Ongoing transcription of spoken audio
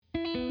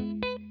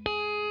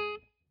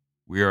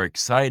We are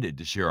excited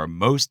to share our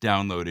most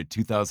downloaded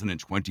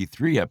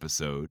 2023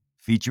 episode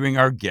featuring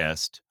our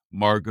guest,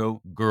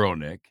 Margot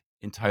Guralnick,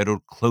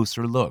 entitled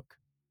Closer Look.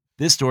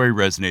 This story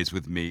resonates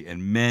with me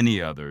and many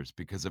others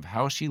because of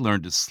how she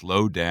learned to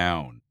slow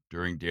down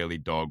during daily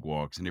dog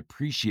walks and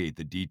appreciate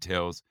the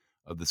details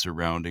of the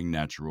surrounding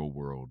natural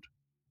world.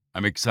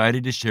 I'm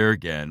excited to share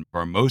again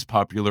our most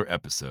popular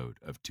episode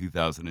of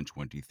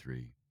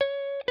 2023.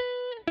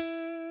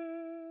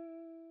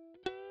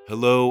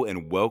 Hello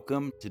and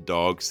welcome to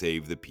Dogs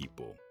Save the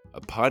People,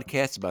 a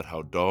podcast about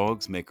how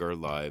dogs make our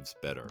lives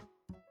better.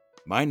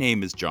 My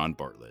name is John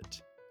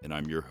Bartlett, and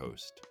I'm your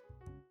host.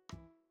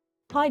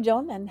 Hi,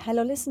 John, and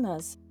hello,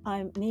 listeners.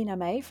 I'm Nina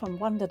May from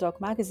Wonder Dog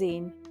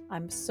Magazine.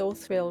 I'm so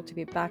thrilled to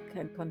be back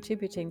and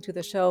contributing to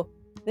the show,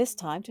 this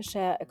time to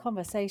share a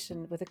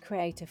conversation with a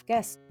creative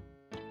guest.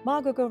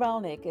 Margot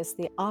Guralnick is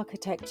the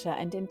architecture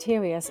and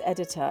interiors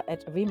editor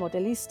at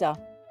Remodelista.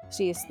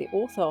 She is the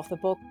author of the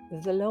book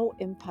The Low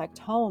Impact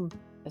Home,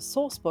 a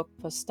sourcebook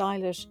for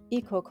stylish,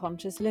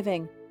 eco-conscious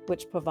living,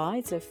 which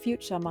provides a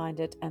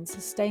future-minded and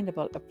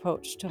sustainable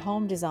approach to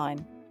home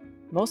design.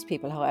 Most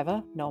people,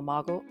 however, know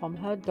Margot from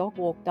her Dog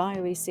Walk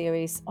Diary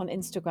series on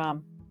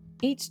Instagram.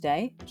 Each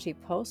day, she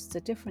posts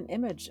a different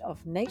image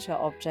of nature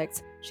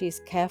objects she's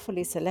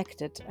carefully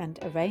selected and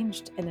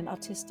arranged in an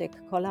artistic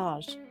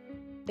collage.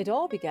 It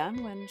all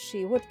began when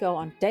she would go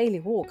on daily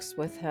walks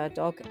with her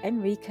dog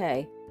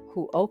Enrique,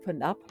 who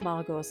opened up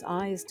Margot's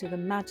eyes to the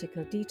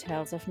magical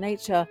details of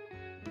nature.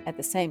 At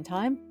the same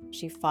time,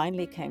 she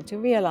finally came to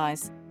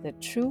realize the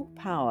true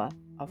power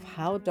of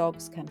how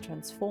dogs can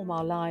transform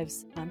our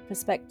lives and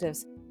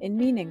perspectives in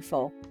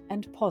meaningful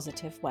and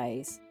positive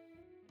ways.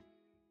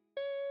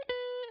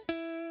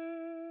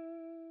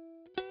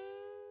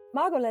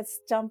 Margot, let's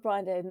jump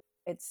right in.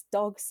 It's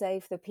Dogs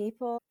Save the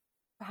People.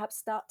 Perhaps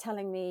start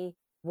telling me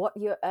what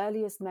your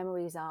earliest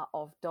memories are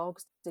of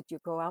dogs. Did you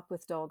grow up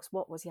with dogs?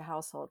 What was your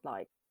household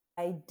like?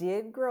 I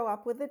did grow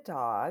up with a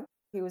dog.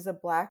 He was a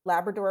black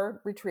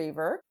Labrador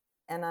retriever.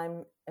 And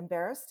I'm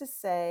embarrassed to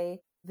say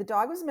the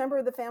dog was a member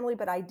of the family,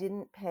 but I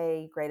didn't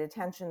pay great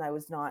attention. I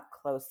was not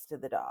close to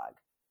the dog.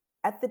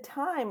 At the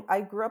time,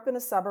 I grew up in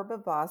a suburb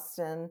of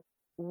Boston.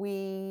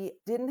 We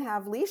didn't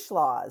have leash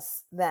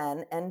laws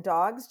then, and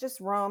dogs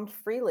just roamed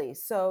freely.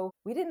 So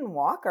we didn't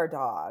walk our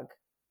dog.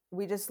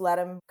 We just let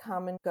him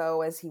come and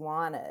go as he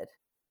wanted.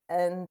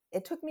 And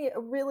it took me a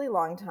really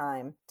long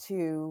time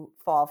to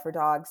fall for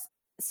dogs.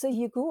 So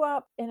you grew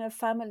up in a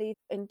family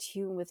in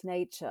tune with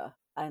nature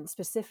and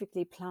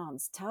specifically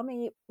plants. Tell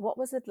me, what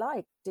was it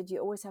like? Did you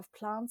always have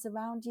plants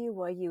around you?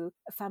 Were you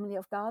a family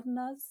of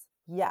gardeners?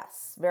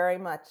 Yes, very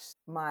much.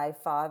 My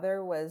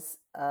father was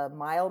a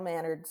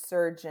mild-mannered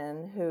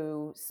surgeon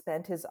who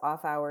spent his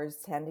off hours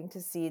tending to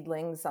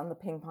seedlings on the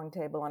ping pong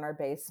table in our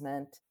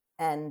basement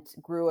and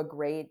grew a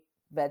great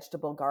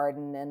vegetable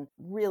garden and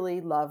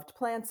really loved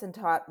plants and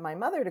taught my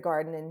mother to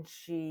garden, and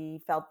she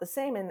felt the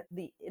same. And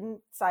the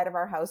inside of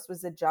our house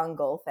was a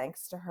jungle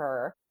thanks to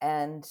her,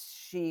 and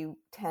she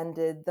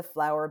tended the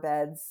flower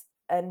beds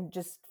and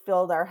just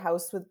filled our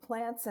house with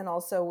plants and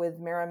also with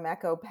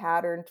Marimekko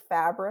patterned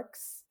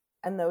fabrics.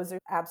 And those are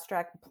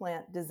abstract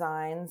plant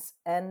designs.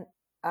 And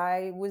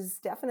I was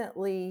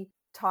definitely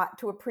taught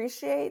to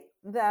appreciate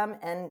them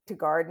and to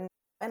garden.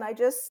 And I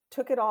just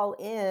took it all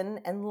in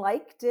and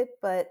liked it,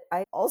 but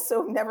I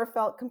also never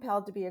felt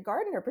compelled to be a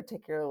gardener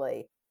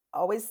particularly.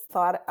 Always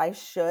thought I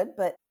should,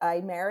 but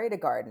I married a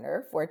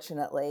gardener,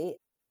 fortunately.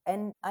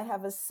 And I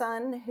have a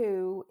son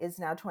who is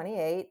now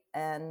 28,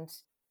 and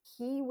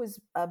he was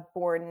a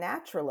born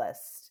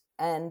naturalist.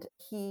 And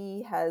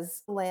he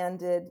has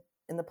landed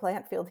in the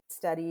plant field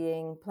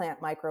studying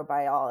plant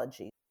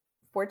microbiology.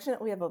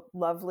 Fortunately, we have a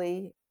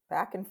lovely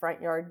back and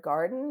front yard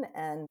garden,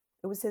 and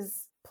it was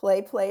his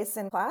play place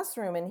and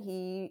classroom, and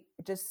he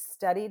just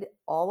studied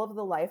all of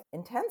the life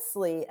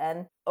intensely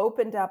and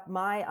opened up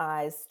my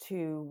eyes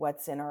to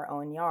what's in our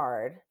own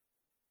yard.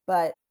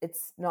 But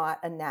it's not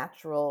a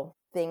natural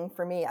thing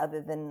for me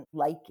other than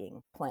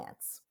liking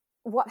plants.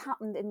 What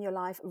happened in your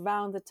life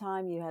around the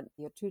time you had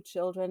your two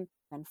children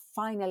and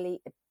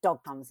finally a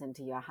dog comes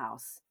into your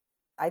house?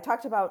 I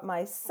talked about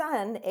my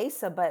son,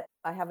 Asa, but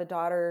I have a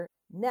daughter,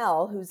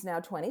 Nell, who's now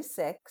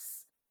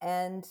 26,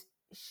 and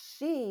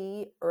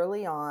she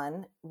early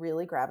on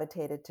really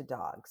gravitated to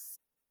dogs.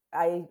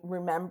 I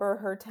remember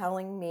her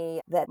telling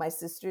me that my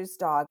sister's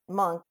dog,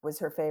 Monk, was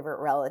her favorite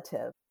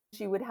relative.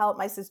 She would help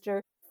my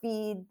sister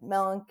feed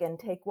Monk and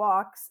take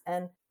walks,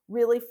 and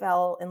really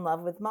fell in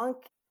love with Monk,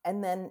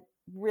 and then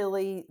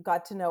really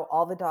got to know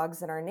all the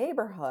dogs in our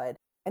neighborhood.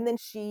 And then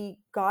she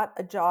got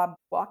a job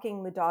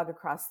walking the dog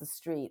across the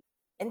street.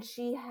 And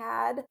she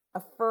had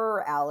a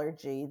fur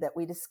allergy that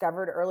we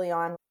discovered early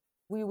on.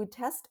 We would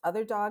test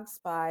other dogs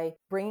by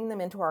bringing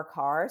them into our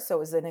car. So it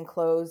was an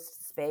enclosed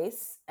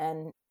space.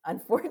 And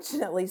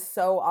unfortunately,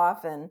 so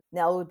often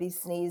Nell would be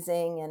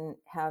sneezing and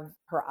have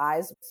her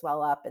eyes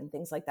swell up and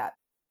things like that.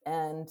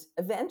 And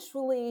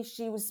eventually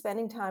she was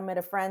spending time at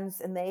a friend's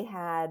and they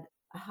had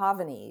a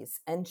Havanese,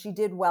 and she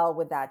did well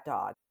with that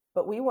dog.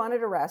 But we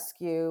wanted a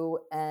rescue,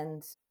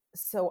 and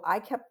So I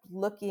kept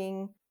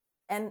looking.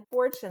 And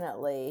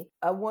fortunately,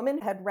 a woman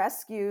had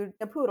rescued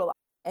a poodle.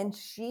 And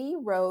she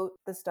wrote,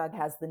 "This dog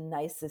has the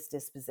nicest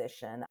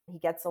disposition. He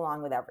gets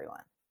along with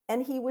everyone."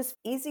 And he was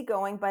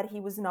easygoing, but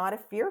he was not a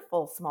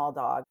fearful small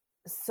dog.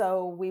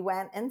 So we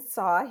went and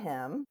saw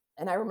him.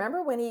 And I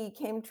remember when he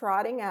came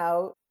trotting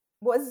out,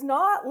 was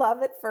not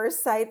love at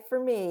first sight for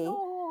me.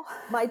 Oh,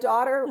 My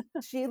daughter,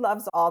 she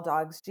loves all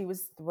dogs. She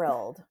was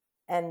thrilled.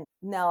 And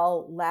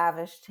Nell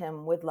lavished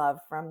him with love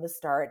from the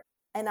start.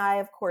 And I,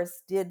 of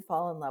course, did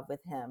fall in love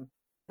with him.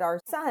 Our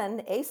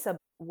son, Asa,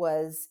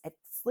 was at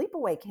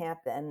sleepaway camp.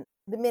 And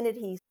the minute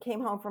he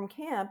came home from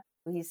camp,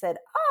 he said,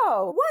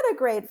 "Oh, what a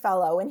great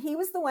fellow." And he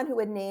was the one who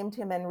had named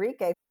him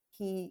Enrique.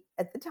 He,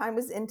 at the time,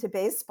 was into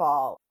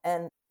baseball.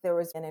 And there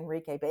was an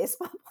Enrique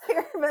baseball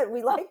player, but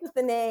we liked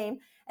the name.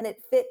 And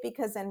it fit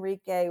because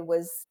Enrique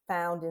was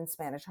found in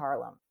Spanish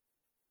Harlem.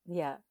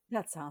 yeah,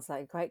 that sounds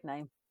like a great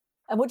name.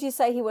 And would you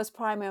say he was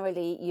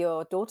primarily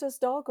your daughter's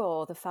dog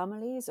or the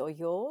family's or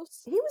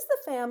yours? He was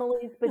the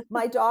family's, but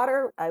my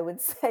daughter, I would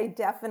say,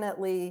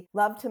 definitely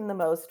loved him the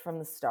most from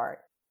the start.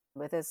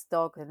 With his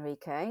dog,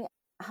 Enrique.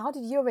 How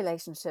did your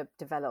relationship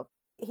develop?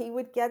 He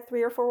would get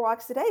 3 or 4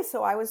 walks a day,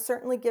 so I was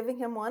certainly giving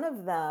him one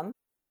of them,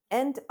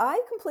 and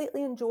I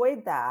completely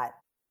enjoyed that.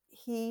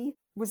 He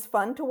was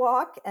fun to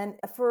walk, and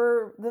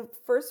for the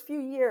first few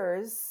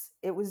years,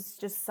 it was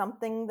just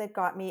something that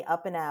got me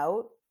up and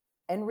out.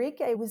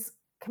 Enrique was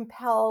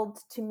compelled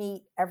to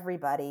meet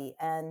everybody,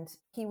 and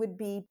he would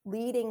be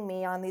leading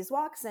me on these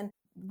walks, and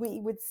we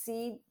would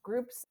see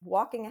groups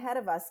walking ahead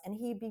of us, and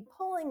he'd be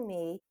pulling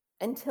me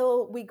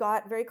until we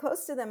got very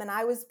close to them, and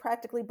I was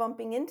practically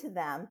bumping into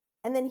them.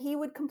 And then he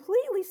would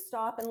completely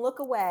stop and look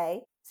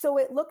away. So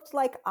it looked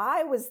like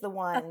I was the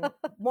one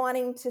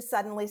wanting to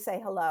suddenly say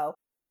hello.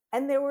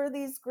 And there were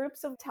these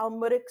groups of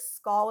Talmudic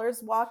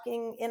scholars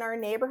walking in our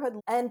neighborhood.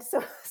 And so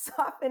it's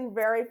often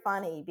very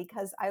funny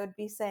because I would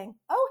be saying,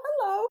 "Oh,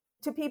 hello,"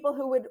 to people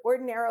who would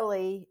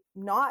ordinarily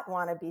not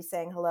want to be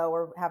saying hello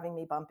or having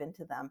me bump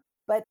into them.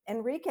 But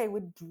Enrique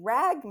would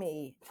drag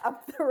me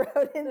up the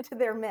road into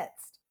their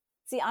midst.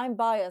 See, I'm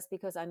biased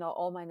because I know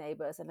all my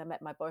neighbors and I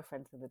met my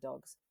boyfriend through the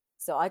dogs.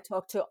 So I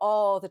talk to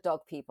all the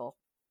dog people.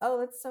 Oh,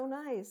 that's so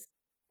nice.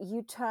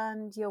 You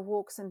turned your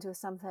walks into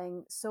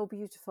something so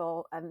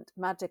beautiful and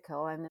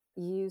magical, and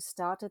you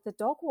started the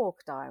dog walk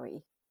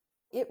diary.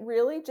 It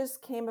really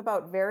just came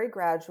about very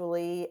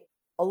gradually.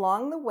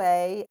 Along the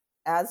way,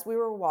 as we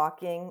were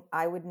walking,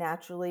 I would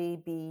naturally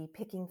be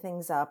picking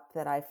things up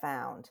that I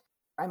found.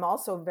 I'm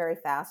also a very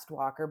fast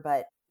walker,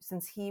 but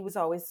since he was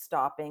always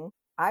stopping,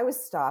 I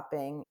was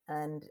stopping.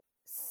 And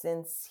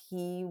since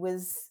he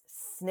was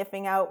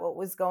sniffing out what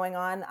was going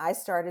on, I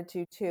started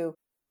to too.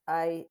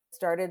 I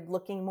started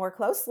looking more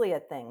closely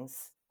at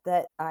things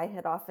that I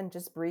had often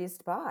just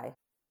breezed by.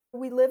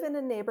 We live in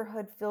a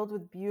neighborhood filled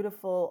with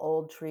beautiful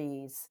old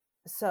trees.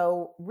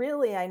 So,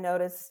 really, I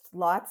noticed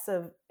lots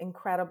of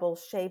incredible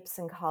shapes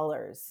and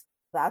colors.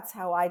 That's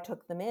how I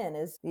took them in,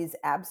 is these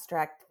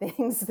abstract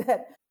things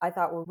that I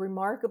thought were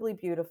remarkably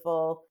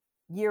beautiful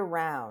year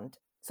round.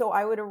 So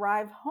I would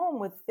arrive home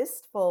with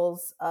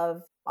fistfuls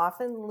of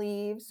often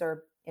leaves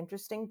or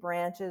interesting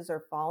branches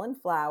or fallen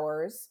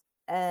flowers.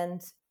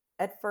 And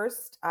at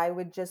first, I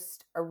would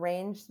just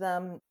arrange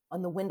them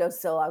on the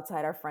windowsill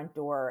outside our front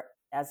door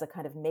as a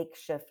kind of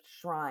makeshift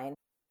shrine.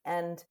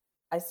 And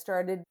I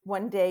started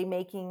one day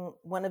making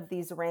one of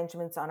these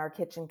arrangements on our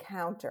kitchen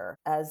counter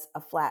as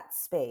a flat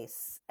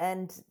space.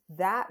 And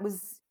that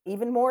was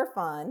even more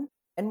fun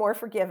and more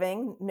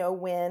forgiving, no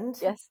wind,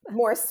 Yes.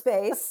 more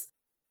space.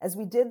 As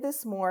we did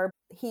this more,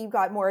 he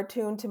got more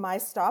attuned to my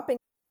stopping.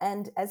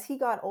 And as he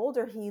got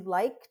older, he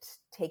liked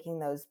taking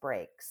those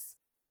breaks.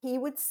 He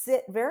would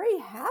sit very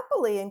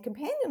happily and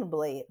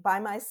companionably by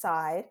my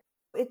side.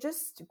 It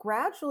just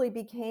gradually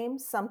became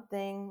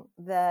something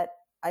that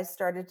I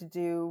started to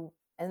do,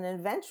 and then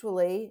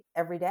eventually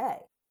every day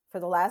for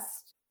the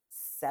last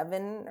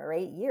 7 or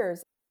 8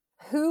 years.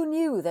 Who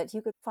knew that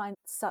you could find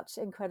such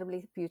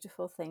incredibly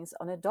beautiful things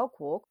on a dog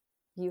walk?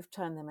 You've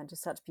turned them into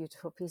such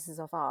beautiful pieces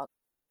of art.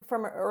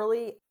 From an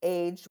early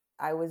age,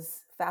 I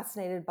was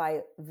fascinated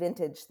by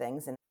vintage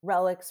things and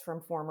relics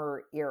from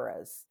former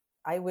eras.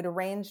 I would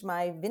arrange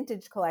my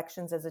vintage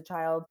collections as a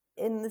child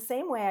in the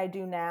same way I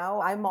do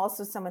now. I'm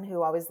also someone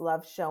who always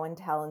loved show and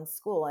tell in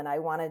school, and I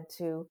wanted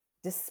to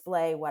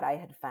display what I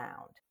had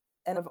found.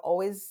 And I've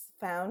always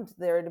found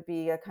there to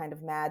be a kind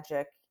of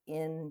magic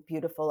in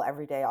beautiful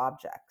everyday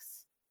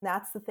objects.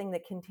 That's the thing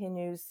that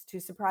continues to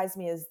surprise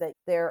me, is that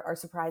there are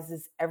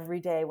surprises every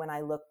day when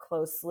I look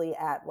closely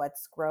at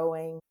what's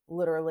growing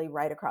literally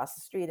right across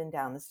the street and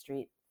down the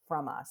street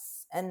from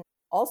us. And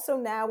also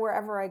now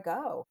wherever I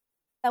go.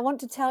 I want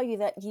to tell you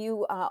that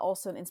you are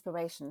also an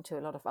inspiration to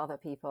a lot of other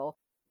people.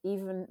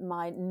 Even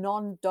my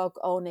non-dog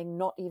owning,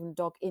 not even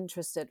dog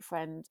interested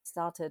friend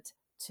started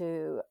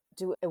to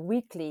do a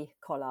weekly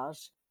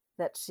collage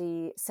that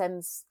she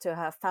sends to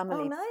her Oh,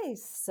 family.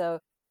 nice. So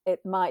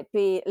it might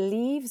be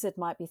leaves, it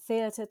might be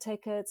theater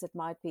tickets, it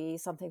might be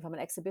something from an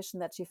exhibition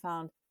that she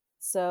found.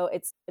 So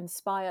it's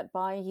inspired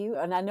by you.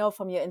 And I know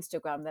from your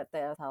Instagram that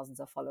there are thousands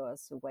of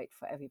followers who wait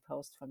for every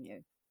post from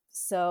you.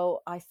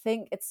 So I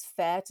think it's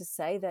fair to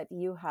say that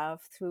you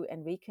have, through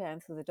Enrique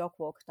and through the Dog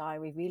Walk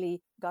Diary,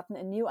 really gotten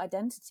a new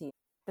identity.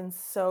 Been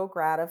so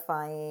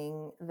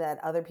gratifying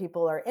that other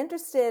people are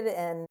interested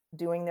and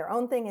doing their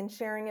own thing and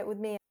sharing it with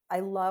me. I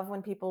love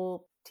when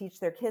people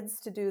teach their kids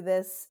to do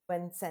this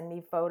and send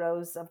me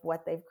photos of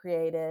what they've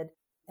created.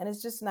 And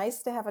it's just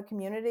nice to have a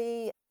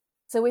community.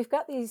 So we've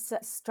got these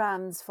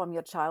strands from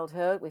your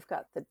childhood. We've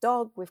got the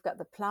dog, we've got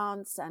the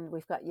plants, and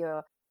we've got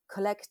your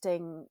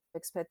collecting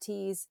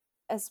expertise.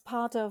 As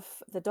part of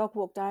the Dog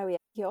Walk Diary,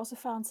 you also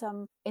found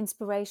some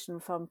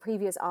inspiration from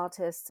previous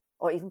artists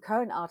or even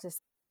current artists.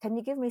 Can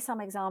you give me some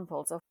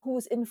examples of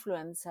whose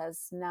influence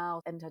has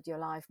now entered your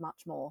life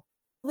much more?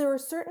 There are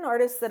certain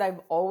artists that I've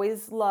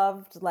always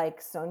loved,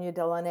 like Sonia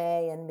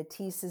Delaunay and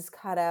Matisse's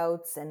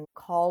cutouts and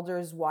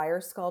Calder's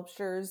wire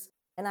sculptures.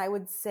 And I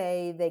would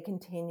say they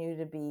continue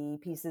to be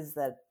pieces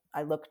that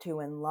I look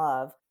to and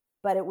love.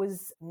 But it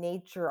was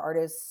nature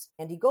artist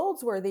Andy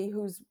Goldsworthy,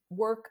 whose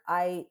work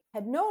I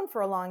had known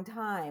for a long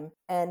time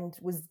and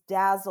was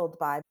dazzled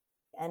by.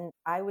 And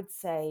I would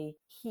say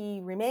he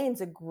remains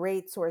a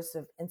great source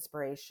of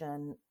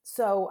inspiration.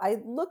 So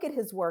I look at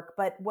his work,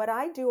 but what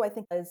I do, I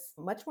think, is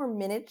much more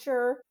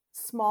miniature,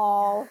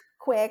 small,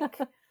 quick.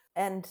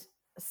 And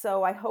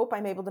so I hope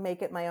I'm able to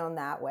make it my own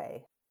that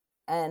way.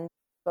 And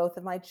both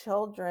of my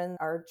children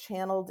are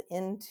channeled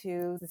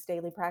into this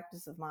daily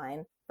practice of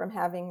mine from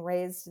having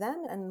raised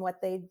them and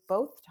what they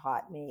both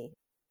taught me.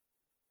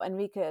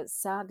 Enrique is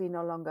sadly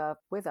no longer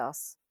with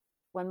us.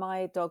 When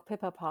my dog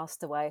Pippa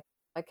passed away,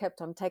 I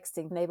kept on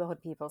texting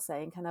neighborhood people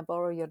saying, "Can I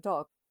borrow your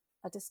dog?"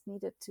 I just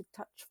needed to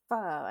touch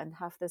fur and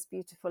have this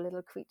beautiful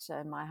little creature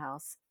in my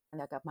house.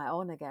 And I got my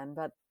own again.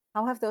 But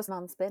how have those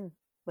months been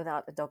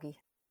without a doggy?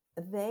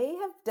 They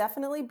have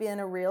definitely been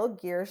a real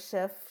gear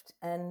shift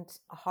and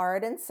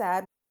hard and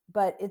sad,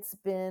 but it's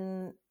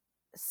been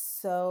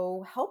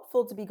so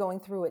helpful to be going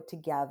through it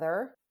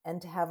together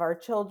and to have our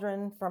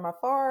children from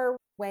afar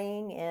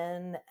weighing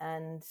in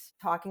and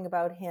talking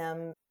about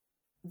him.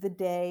 The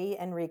day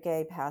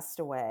Enrique passed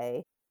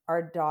away,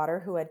 our daughter,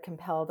 who had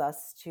compelled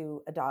us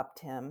to adopt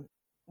him,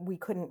 we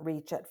couldn't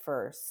reach at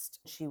first.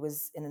 She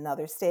was in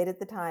another state at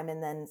the time,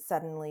 and then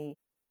suddenly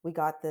we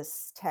got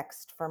this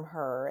text from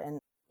her, and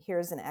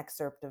here's an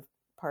excerpt of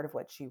part of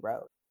what she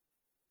wrote.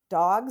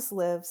 Dogs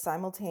live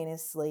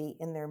simultaneously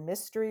in their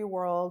mystery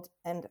world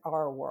and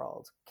our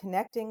world.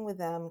 Connecting with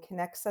them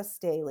connects us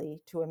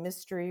daily to a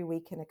mystery we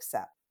can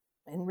accept.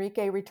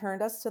 Enrique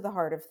returned us to the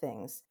heart of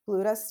things,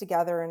 glued us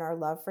together in our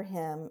love for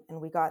him,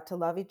 and we got to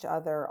love each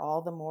other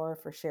all the more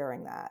for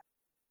sharing that.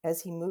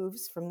 As he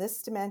moves from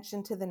this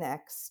dimension to the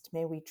next,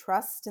 may we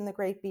trust in the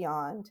great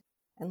beyond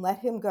and let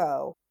him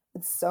go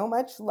with so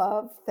much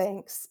love,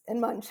 thanks,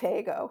 and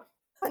manchego.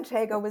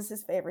 Manchego was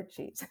his favorite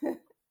cheese.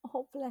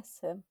 Oh, bless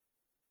him.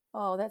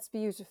 Oh, that's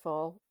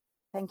beautiful.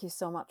 Thank you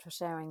so much for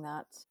sharing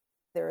that.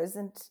 There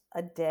isn't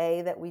a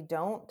day that we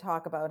don't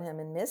talk about him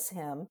and miss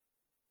him.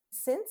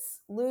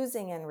 Since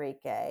losing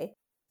Enrique,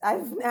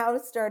 I've now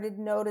started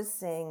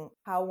noticing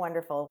how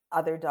wonderful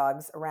other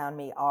dogs around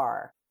me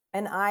are.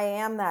 And I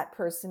am that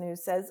person who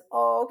says,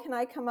 "Oh, can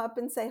I come up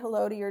and say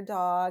hello to your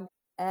dog?"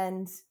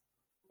 And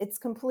it's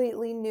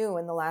completely new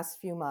in the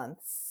last few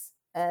months.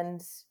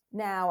 And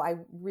now I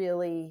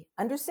really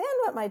understand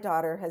what my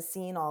daughter has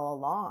seen all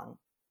along.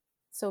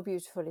 So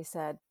beautifully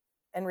said.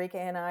 Enrique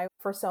and I,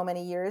 for so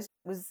many years,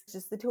 it was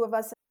just the two of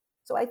us.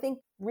 So I think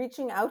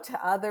reaching out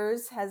to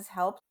others has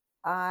helped.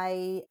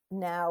 I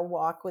now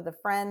walk with a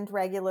friend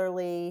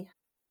regularly.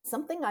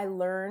 Something I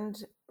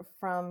learned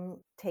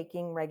from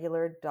taking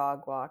regular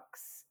dog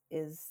walks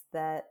is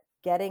that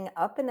getting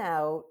up and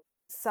out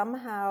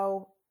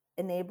somehow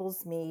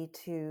enables me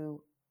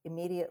to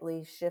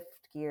immediately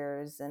shift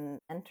gears and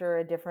enter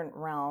a different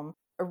realm,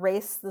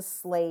 erase the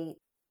slate,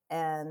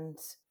 and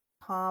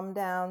calm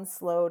down,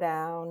 slow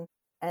down,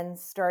 and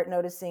start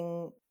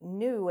noticing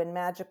new and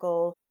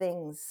magical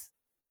things.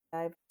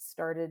 I've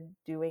started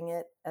doing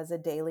it as a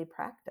daily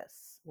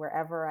practice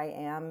wherever I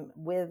am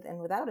with and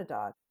without a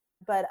dog.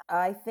 But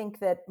I think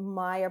that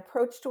my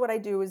approach to what I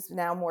do is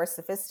now more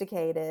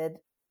sophisticated,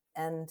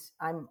 and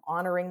I'm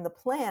honoring the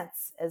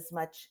plants as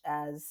much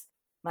as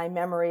my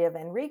memory of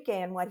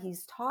Enrique and what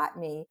he's taught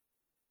me.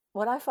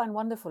 What I find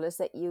wonderful is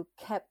that you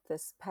kept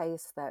this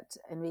pace that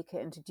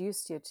Enrique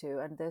introduced you to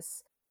and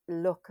this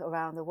look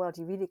around the world.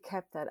 You really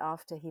kept that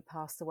after he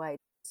passed away.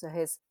 So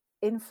his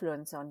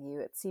influence on you,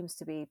 it seems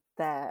to be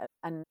there.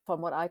 And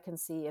from what I can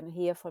see and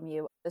hear from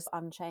you, is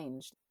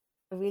unchanged.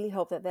 I really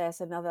hope that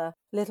there's another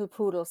little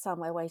poodle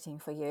somewhere waiting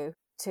for you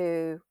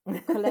to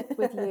collect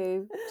with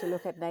you, to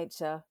look at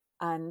nature,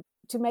 and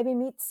to maybe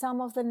meet some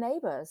of the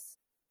neighbors.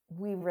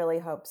 We really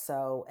hope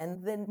so.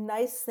 And the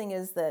nice thing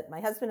is that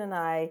my husband and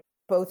I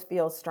both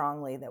feel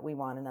strongly that we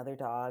want another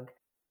dog.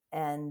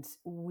 And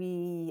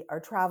we are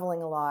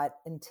traveling a lot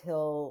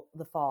until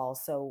the fall.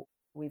 So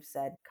we've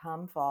said,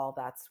 come fall,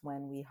 that's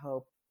when we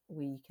hope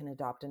we can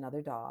adopt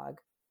another dog.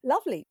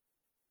 Lovely.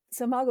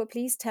 So, Margot,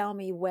 please tell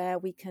me where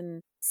we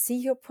can see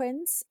your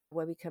prints,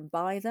 where we can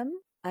buy them.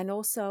 And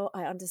also,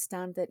 I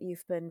understand that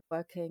you've been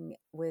working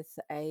with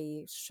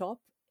a shop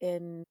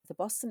in the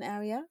Boston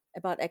area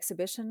about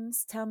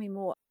exhibitions. Tell me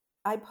more.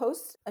 I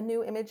post a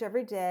new image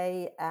every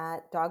day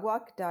at Dog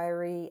Walk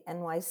Diary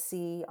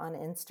NYC on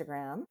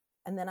Instagram.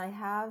 And then I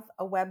have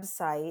a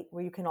website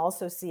where you can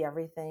also see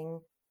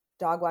everything,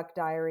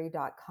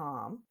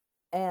 dogwalkdiary.com.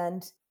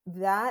 And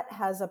that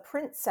has a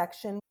print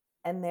section,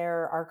 and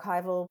there are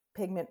archival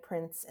pigment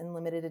prints in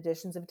limited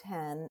editions of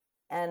 10.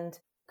 And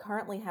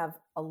currently have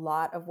a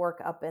lot of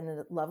work up in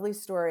a lovely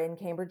store in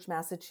Cambridge,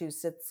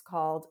 Massachusetts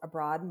called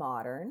Abroad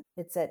Modern.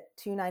 It's at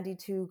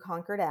 292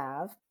 Concord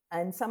Ave.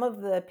 And some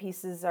of the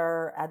pieces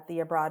are at the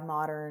Abroad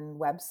Modern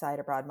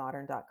website,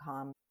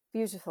 abroadmodern.com.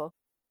 Beautiful.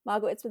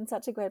 Margot, it's been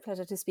such a great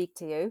pleasure to speak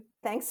to you.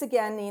 Thanks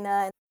again,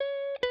 Nina.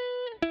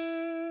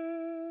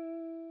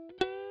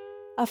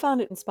 I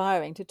found it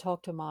inspiring to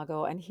talk to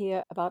Margot and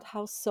hear about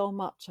how so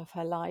much of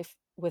her life,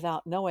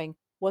 without knowing,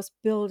 was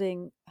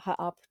building her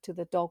up to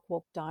the Dog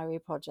Walk Diary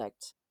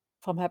project.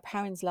 From her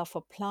parents' love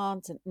for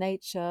plants and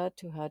nature,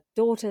 to her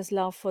daughter's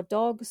love for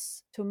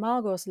dogs, to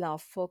Margot's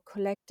love for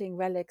collecting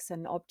relics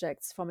and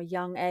objects from a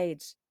young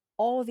age.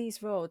 All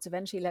these roads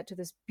eventually led to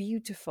this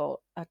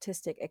beautiful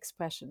artistic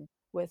expression,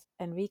 with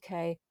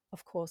Enrique,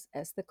 of course,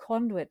 as the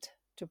conduit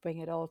to bring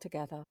it all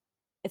together.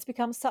 It's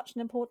become such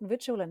an important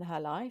ritual in her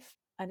life,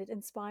 and it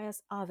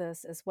inspires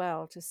others as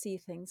well to see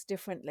things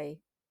differently.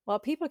 While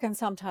people can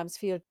sometimes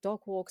feel dog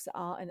walks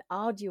are an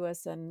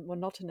arduous and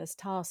monotonous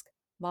task,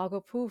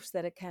 Margot proves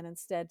that it can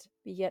instead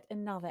be yet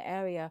another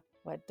area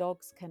where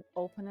dogs can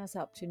open us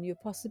up to new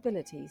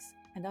possibilities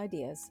and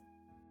ideas.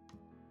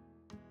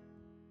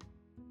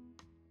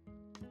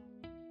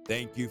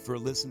 Thank you for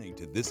listening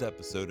to this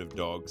episode of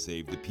Dogs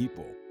Save the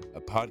People,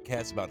 a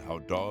podcast about how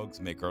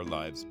dogs make our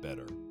lives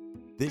better.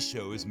 This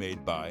show is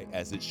made by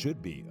As It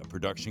Should Be, a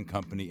production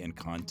company and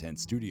content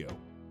studio.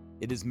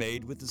 It is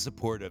made with the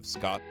support of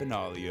Scott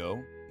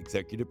Benaglio,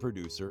 executive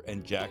producer,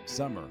 and Jack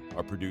Summer,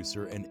 our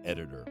producer and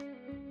editor.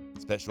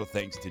 Special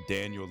thanks to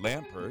Daniel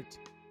Lampert,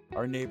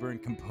 our neighbor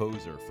and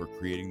composer, for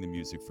creating the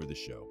music for the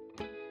show.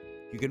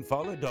 You can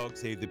follow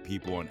Dogs Save the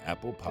People on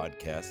Apple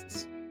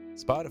Podcasts,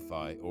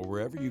 Spotify, or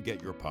wherever you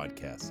get your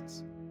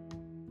podcasts.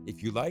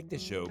 If you like the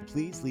show,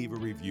 please leave a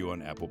review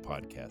on Apple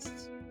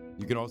Podcasts.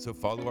 You can also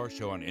follow our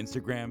show on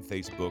Instagram,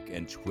 Facebook,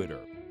 and Twitter.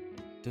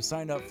 To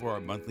sign up for our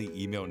monthly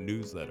email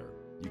newsletter,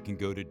 you can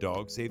go to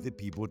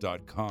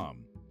dogssavethepeople.com.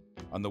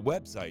 On the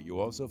website, you'll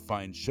also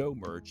find show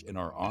merch in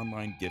our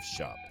online gift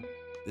shop.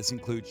 This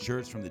includes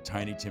shirts from the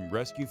Tiny Tim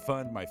Rescue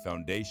Fund, my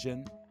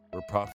foundation, where profit